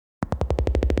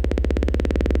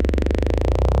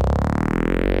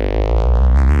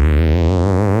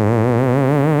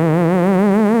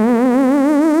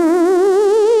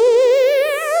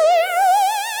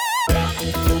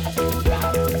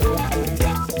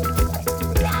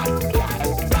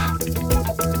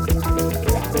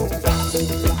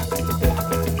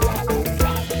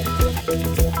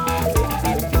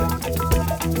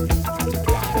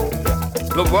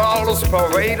world is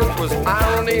pervaded with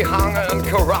irony, hunger, and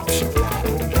corruption.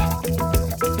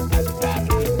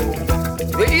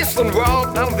 The Eastern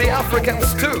world and the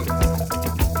Africans too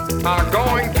are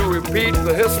going to repeat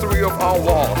the history of our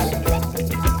wars.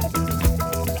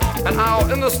 And our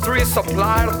industry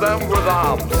supplied them with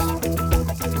arms.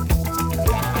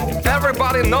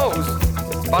 Everybody knows,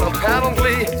 but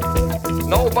apparently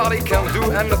nobody can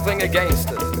do anything against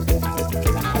it.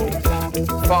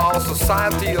 For our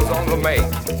society is on the make.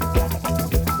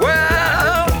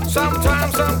 Well,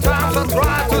 sometimes I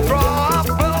try to draw up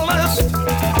a list.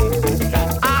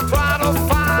 I try to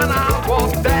find out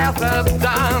what death has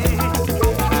done.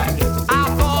 I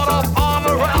thought of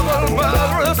honorable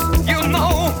murderers, you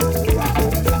know,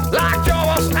 like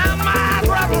yours and my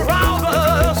rebel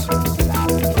rounders.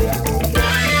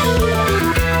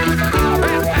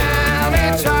 At any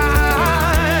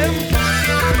time,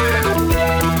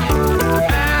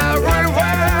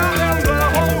 everywhere in the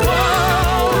whole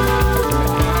world.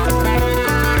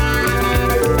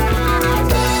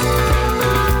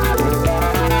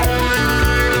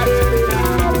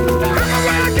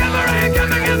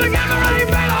 Gathering,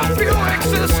 made of pure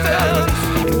existence.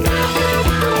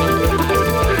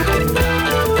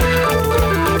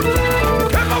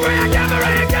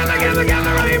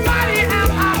 Gathering, mighty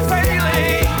and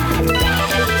unfailing.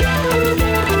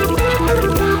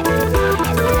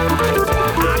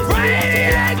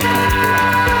 Unradiated.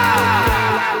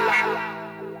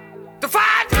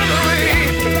 Divine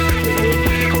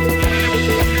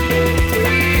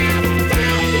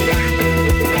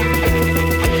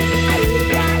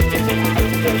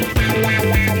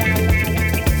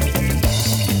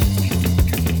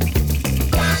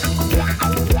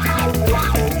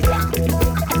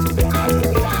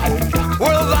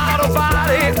without a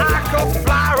body, I could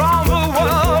fly around the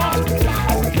world,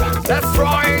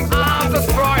 destroying arms,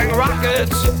 destroying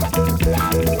rockets.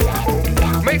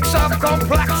 Mix up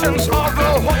complexions of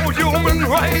the whole human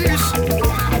race.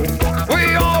 We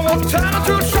all will turn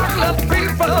to chocolate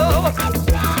people.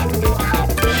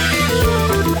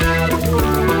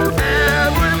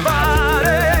 Everybody,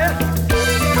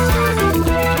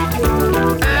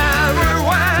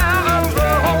 everywhere in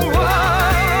the whole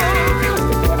world.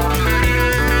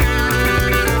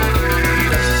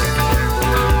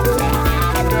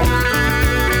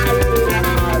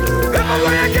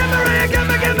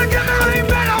 Gathering,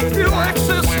 made of pure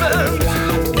existence.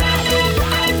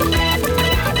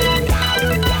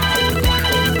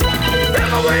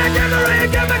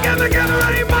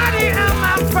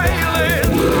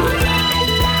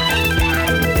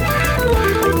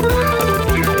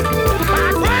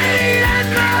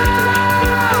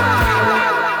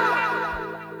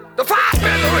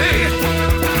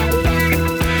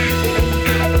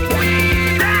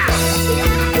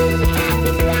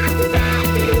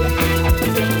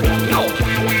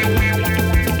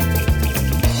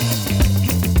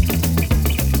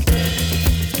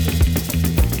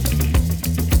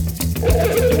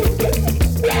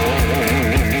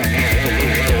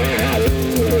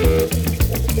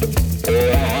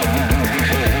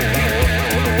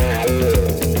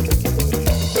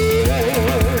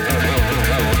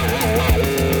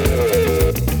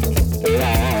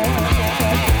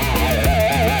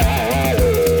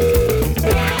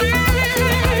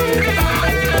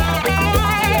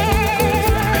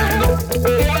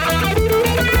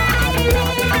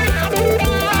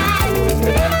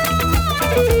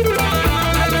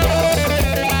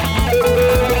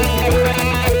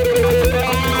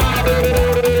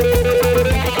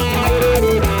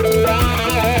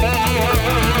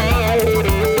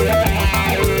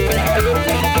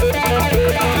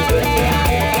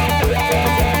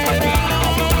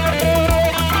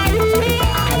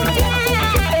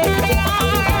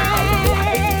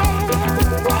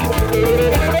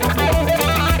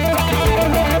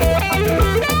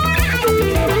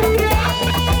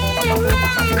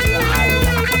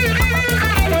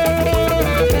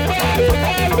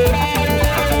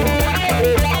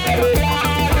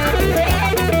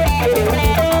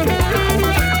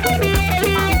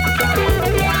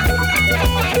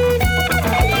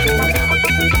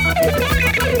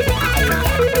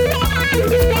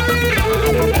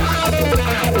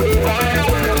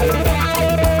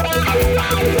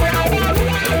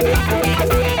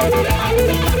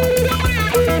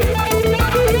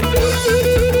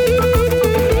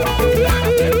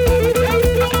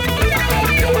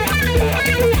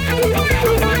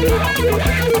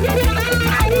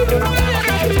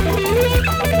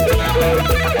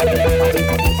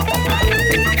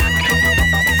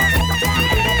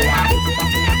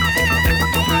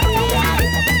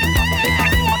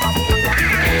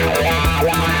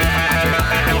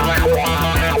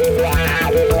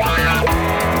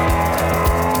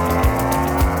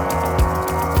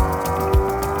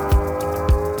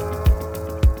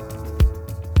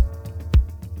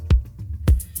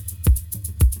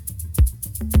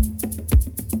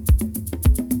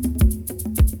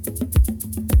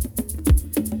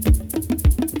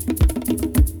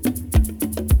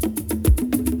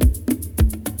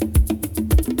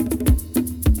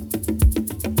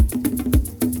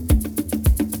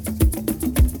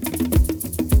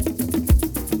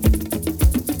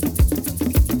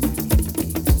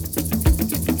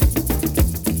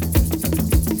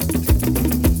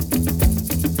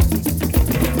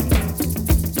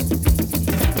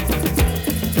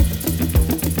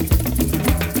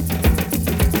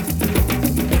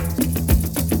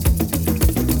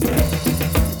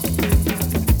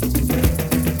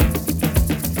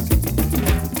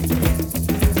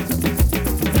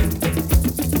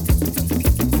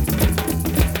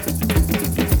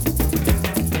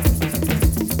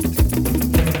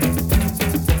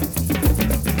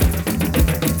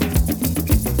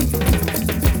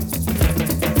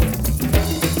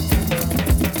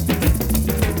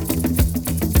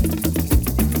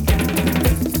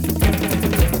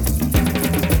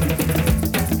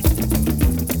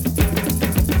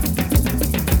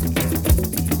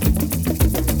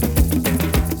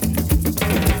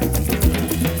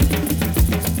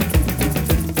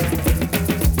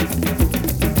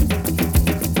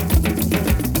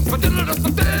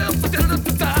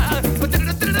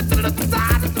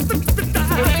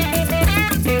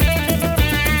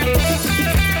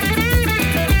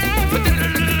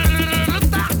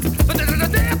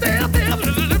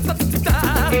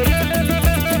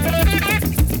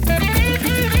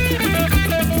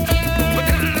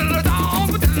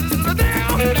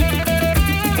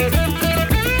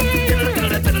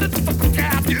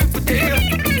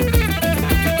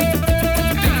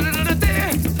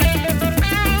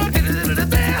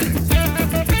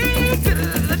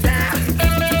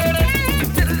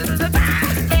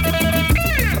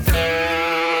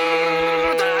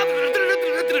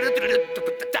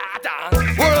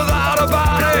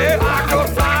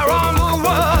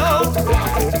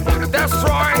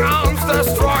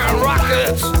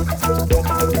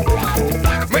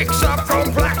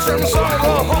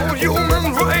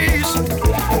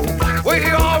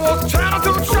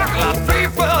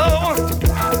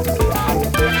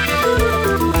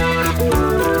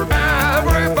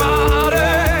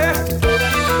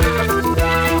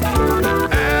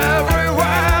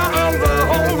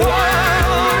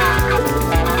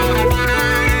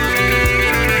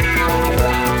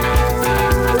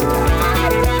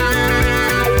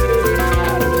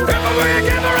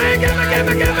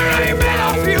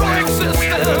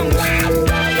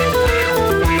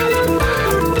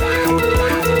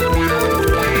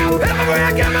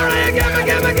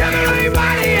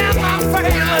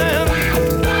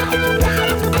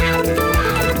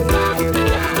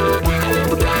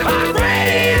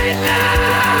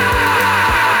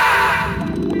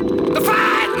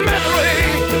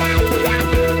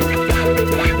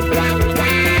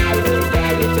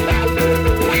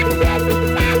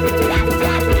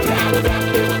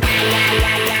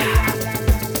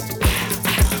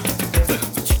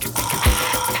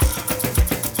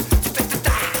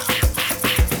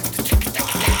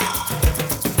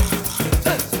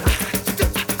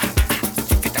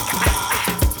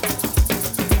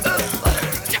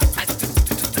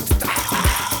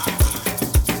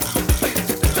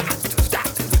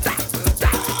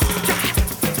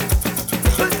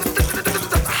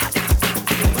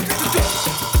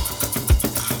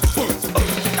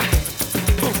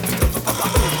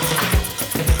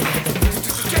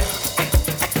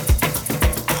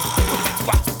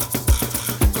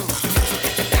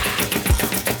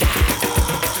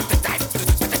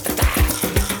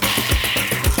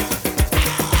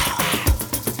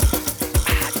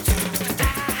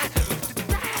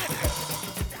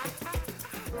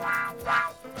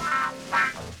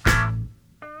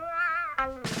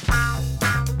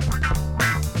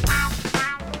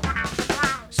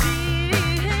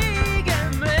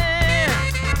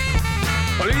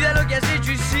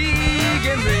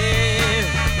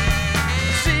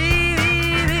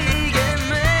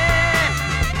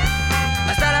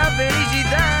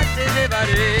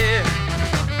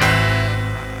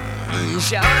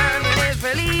 Si ahora no eres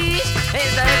feliz,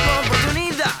 esta es tu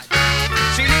oportunidad.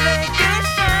 Si libre quieres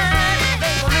ser,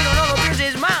 ven conmigo, no lo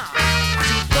pienses más.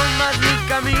 Si tomas mi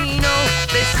camino,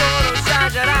 tesoros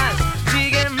hallarás.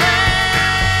 Sígueme.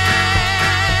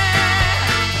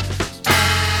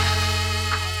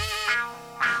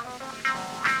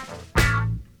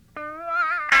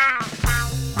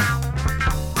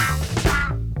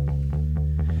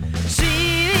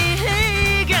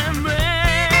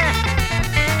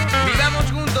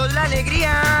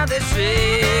 De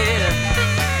ser.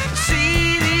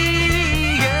 Sí,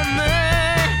 dígame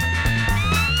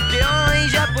que hoy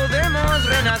ya podemos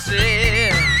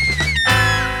renacer.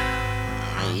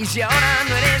 Y si ahora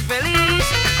no eres feliz,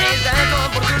 esta es tu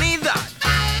oportunidad.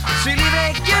 Si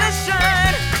libre quieres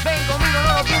ser, ven conmigo,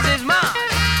 no lo pienses más.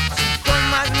 Si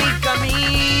tomas mi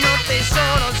camino,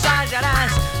 tesoros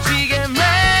hallarás. Sígueme.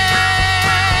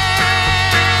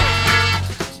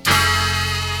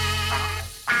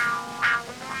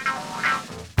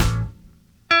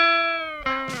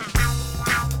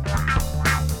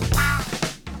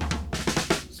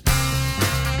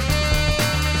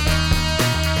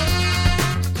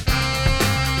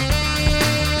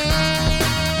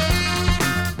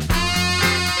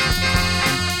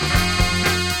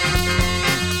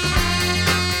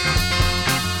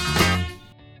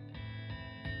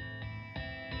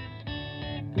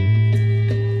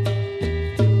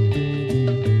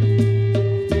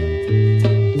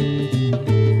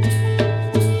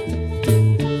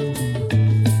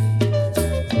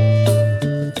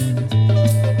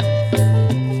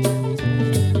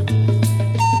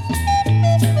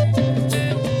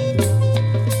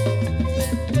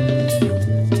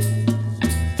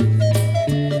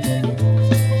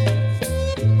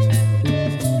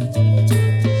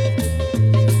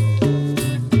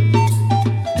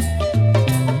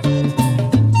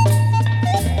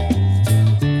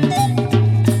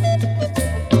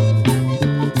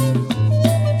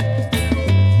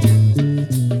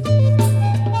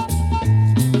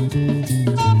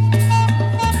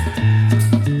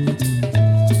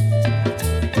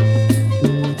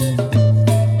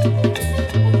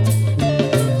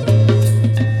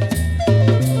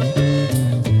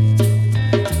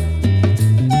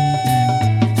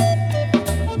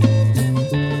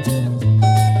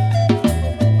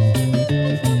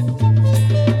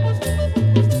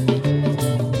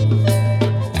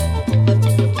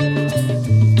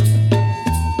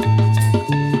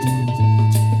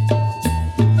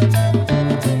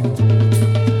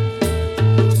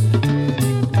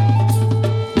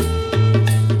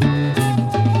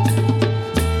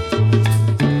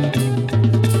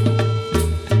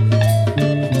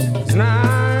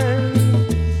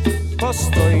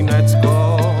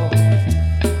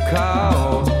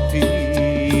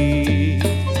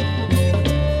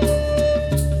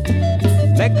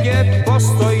 Negdje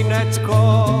postoji netko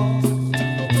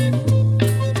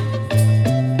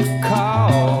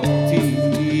kao ti,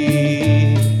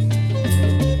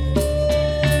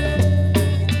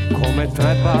 kome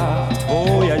treba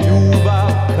tvoja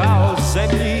ljubav kao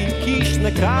zemlji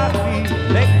kišne kapi.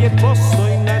 Negdje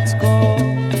postoji netko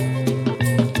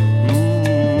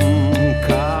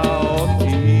kao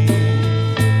ti,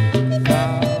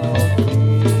 kao ti.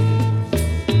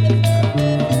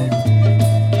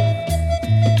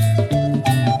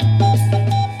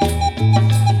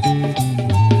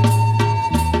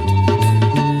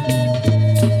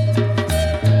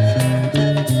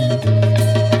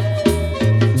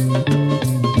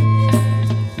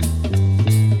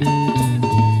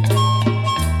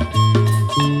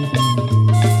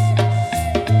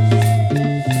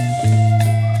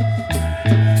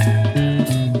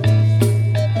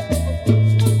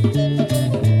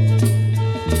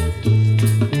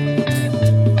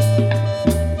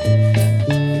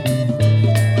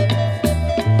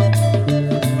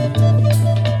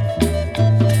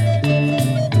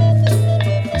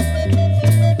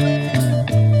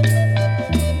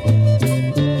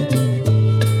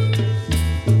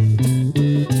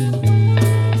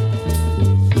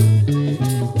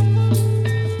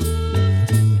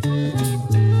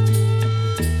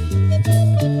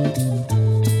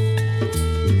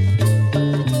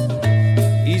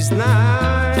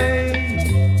 Znaj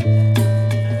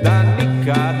da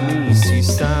nikad nisi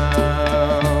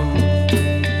sam,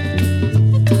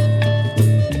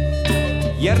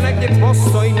 jer negdje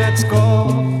postoji netko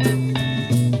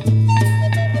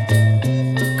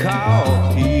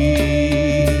kao ti,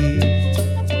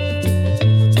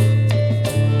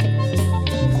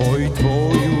 koji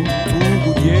tvoju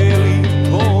tugu dijeli,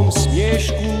 tvom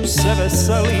smiješku se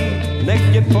veseli.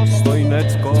 Negdje postoji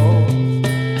netko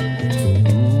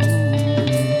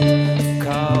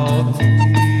kao ti.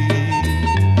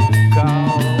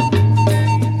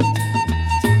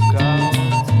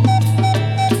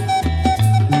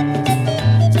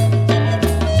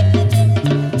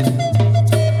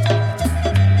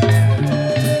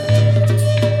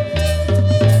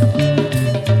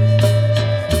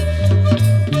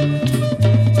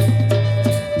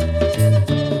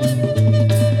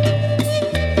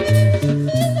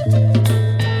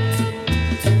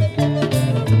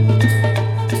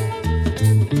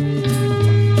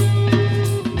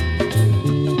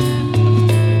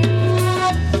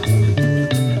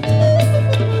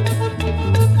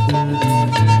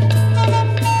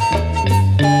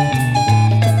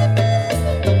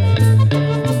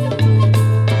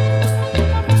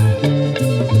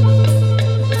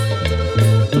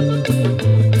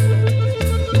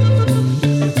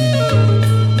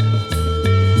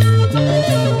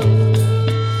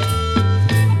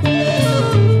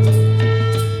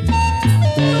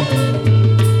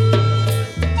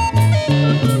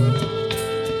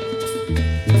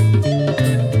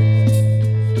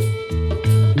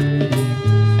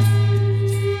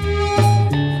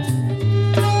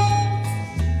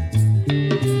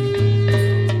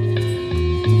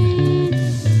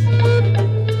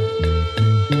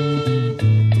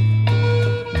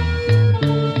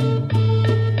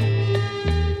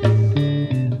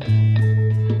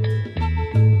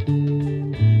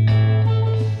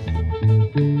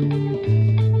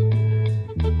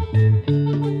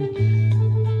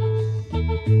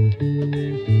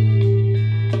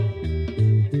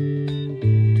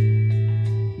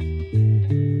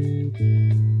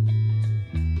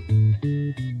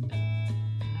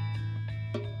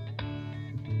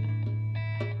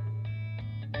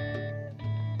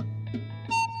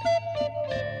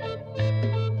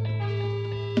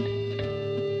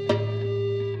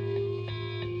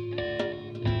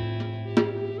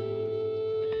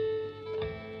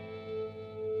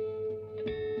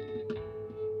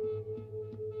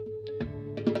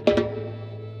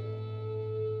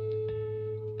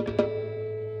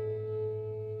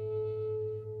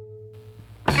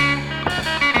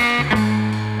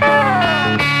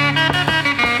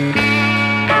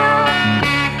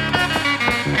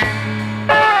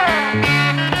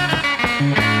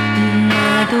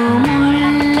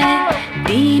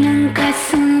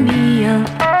 가슴이여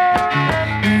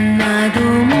나도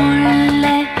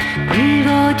몰래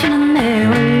붉어지는 내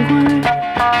얼굴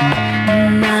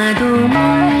나도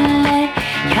몰래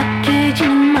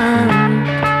약해지는 마음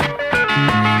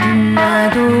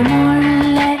나도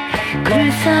몰래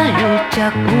글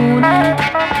살짝 보내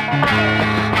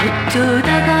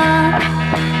어쩌다가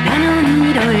나는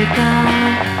이럴까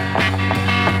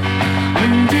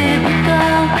언제부터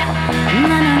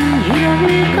나는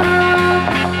이럴까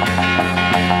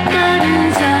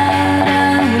다른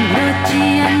사람은 이렇지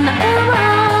않나 봐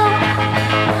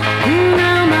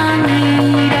나만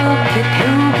이렇게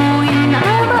태우고 있나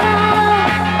봐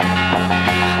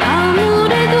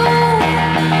아무래도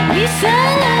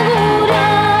이상하구려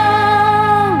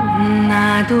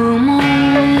나도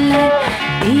몰래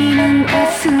뛰는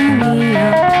가슴이여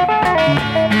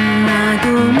나도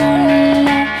몰래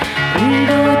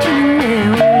붉어지는 내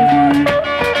얼굴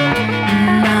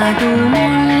나도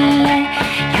몰래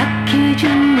약해진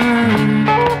마음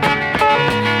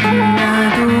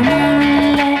나도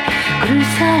몰래 글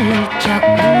살짝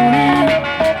보내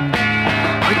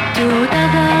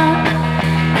어쩌다가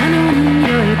나는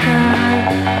이럴까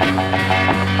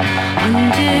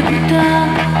언제부터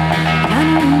나는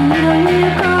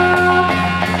이럴까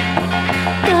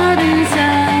다른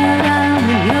사람은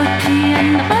이렇지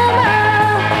않나 봐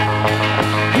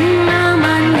나만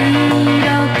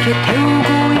이렇게 태우고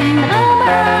있나 봐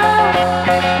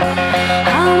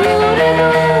아무래도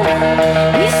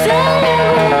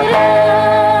이상하구려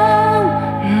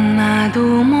나도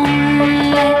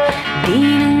몰래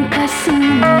뛰는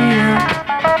가슴이여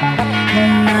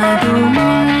나도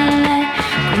몰래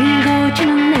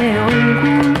굵어지는 내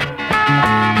얼굴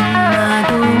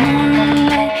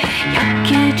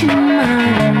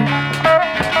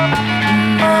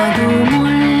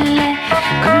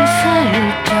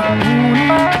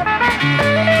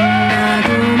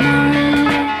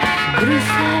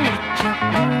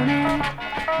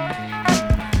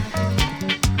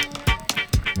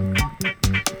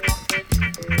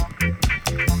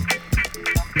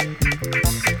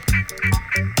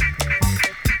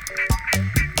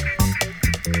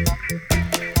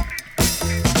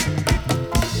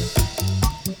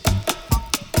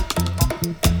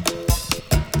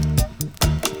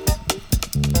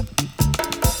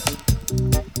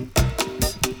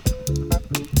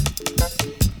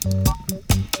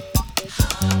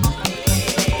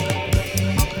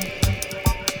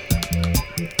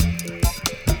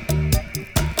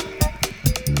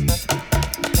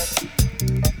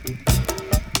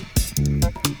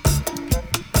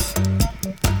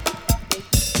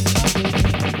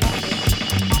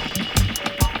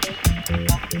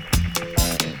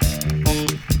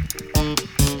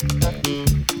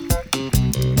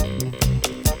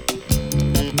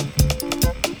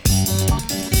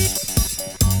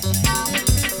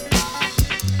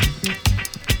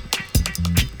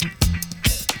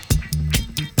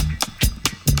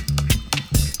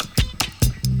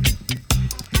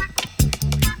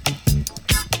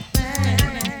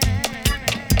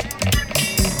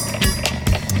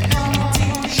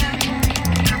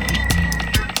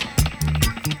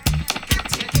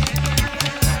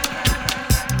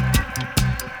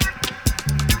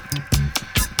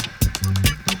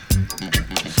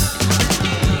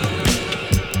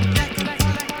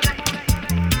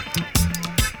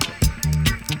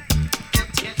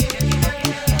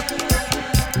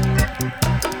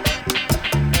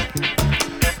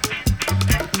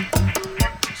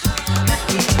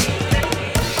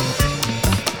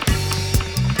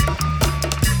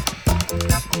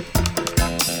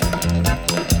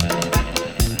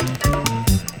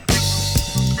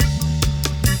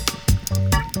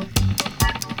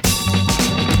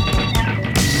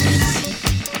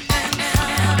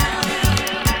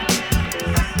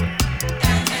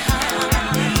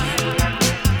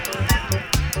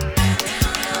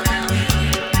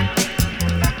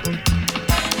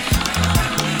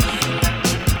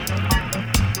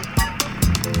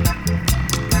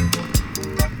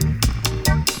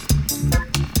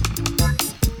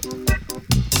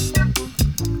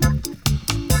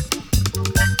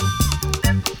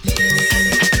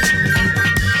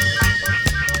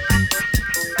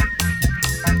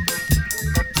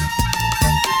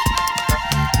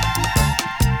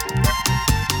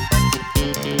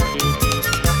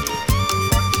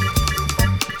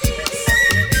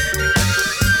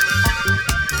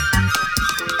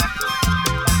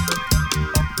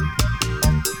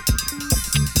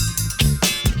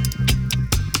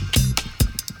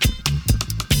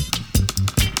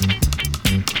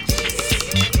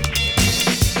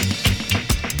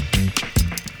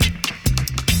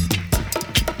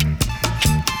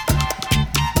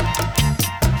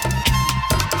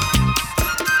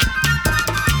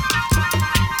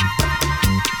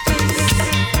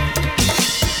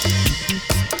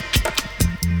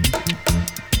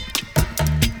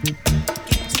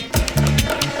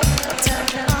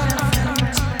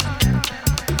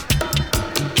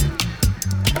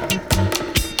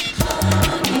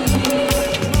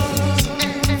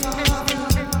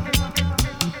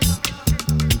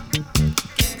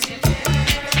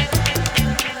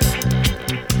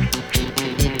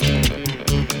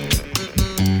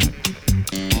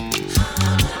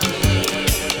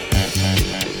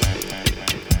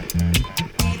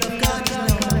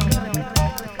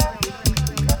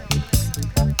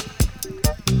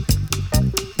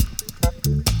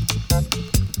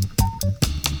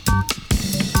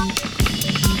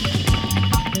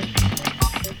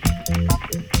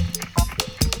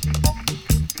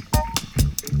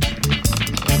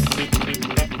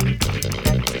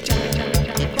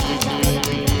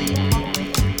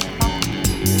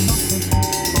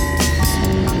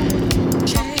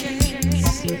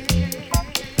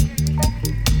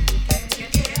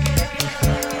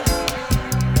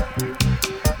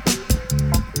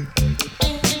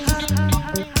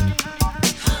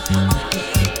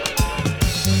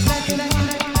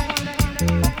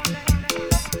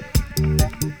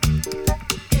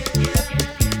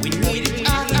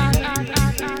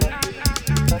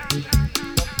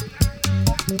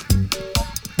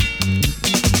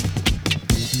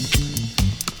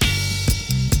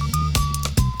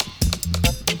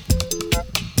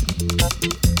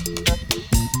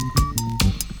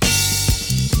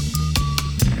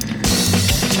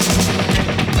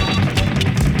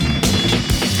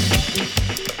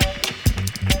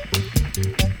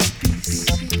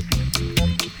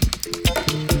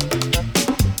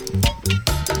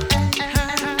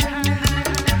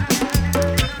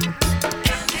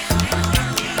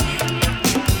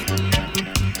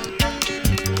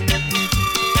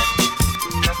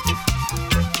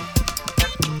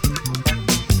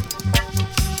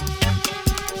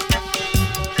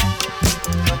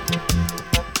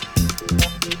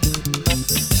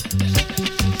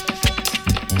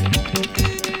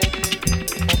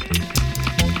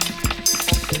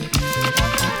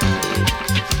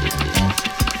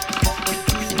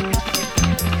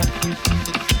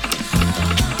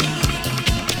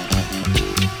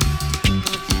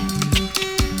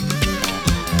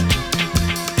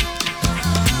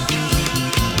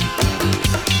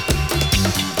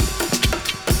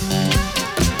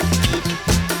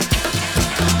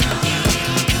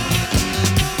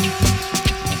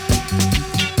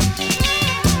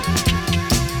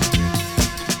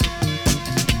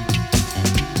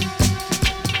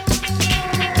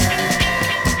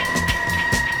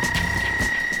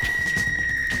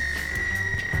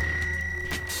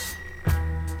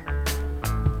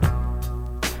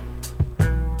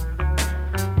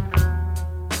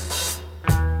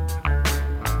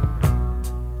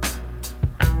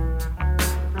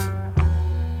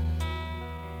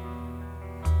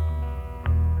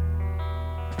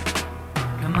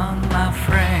Come on, my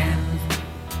friend,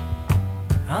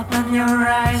 open your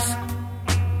eyes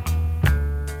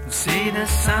to see the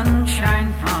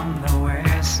sunshine from the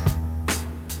west.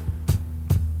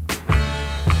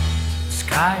 The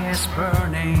sky is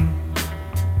burning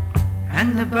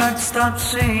and the birds stop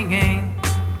singing.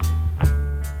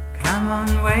 Come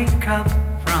on, wake up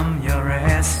from your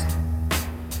rest.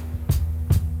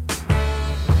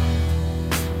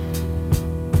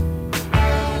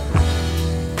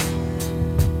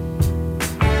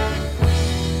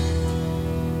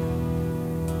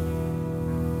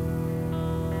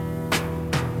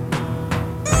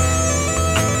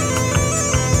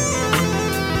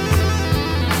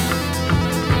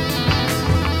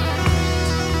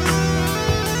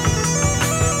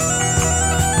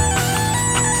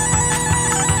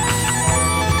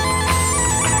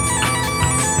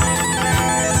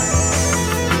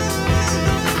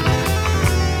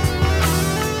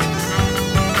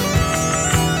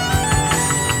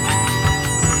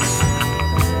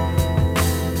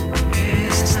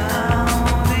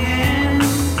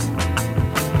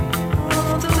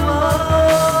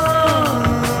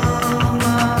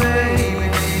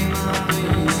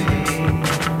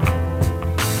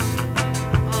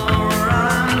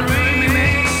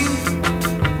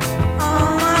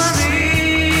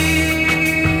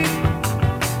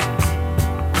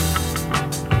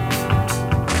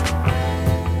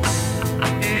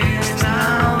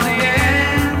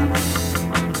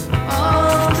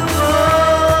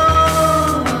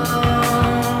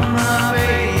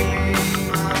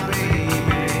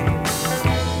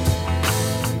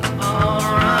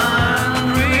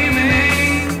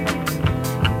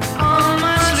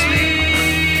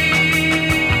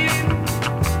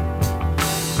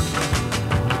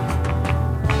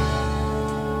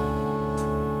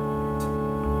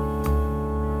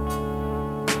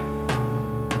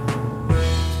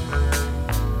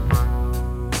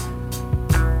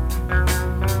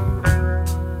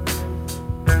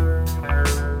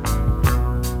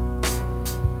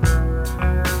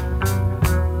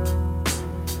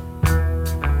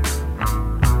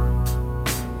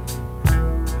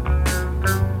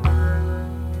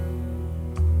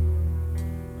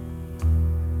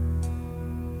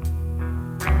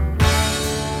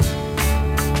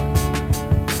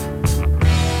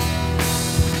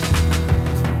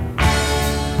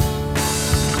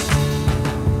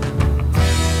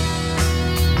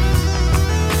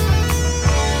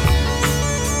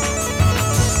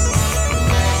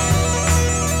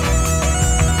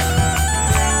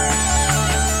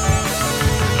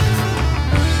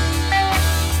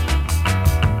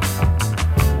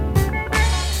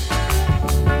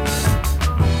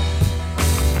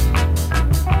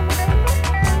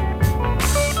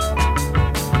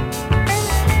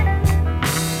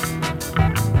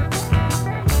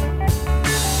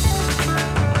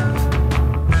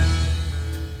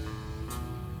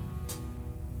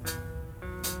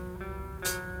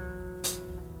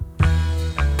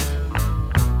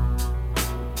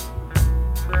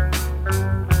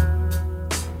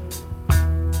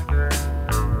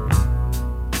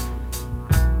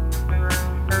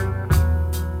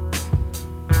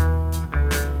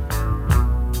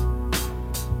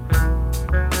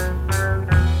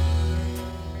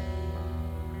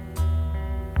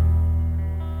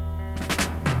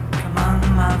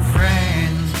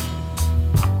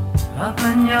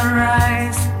 Open your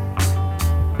eyes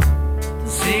to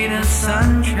see the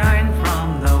sunshine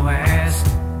from the west.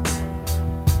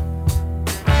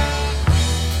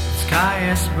 Sky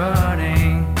is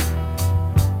burning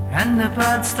and the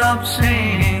birds stop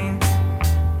singing.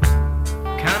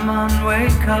 Come on,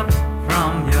 wake up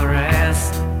from your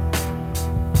rest.